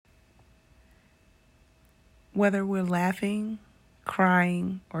Whether we're laughing,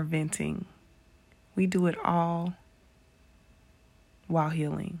 crying, or venting, we do it all while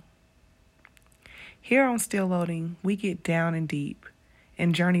healing. Here on Still Loading, we get down and deep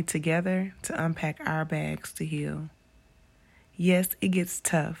and journey together to unpack our bags to heal. Yes, it gets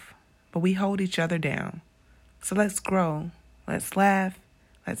tough, but we hold each other down. So let's grow, let's laugh,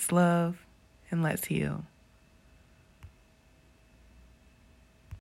 let's love, and let's heal.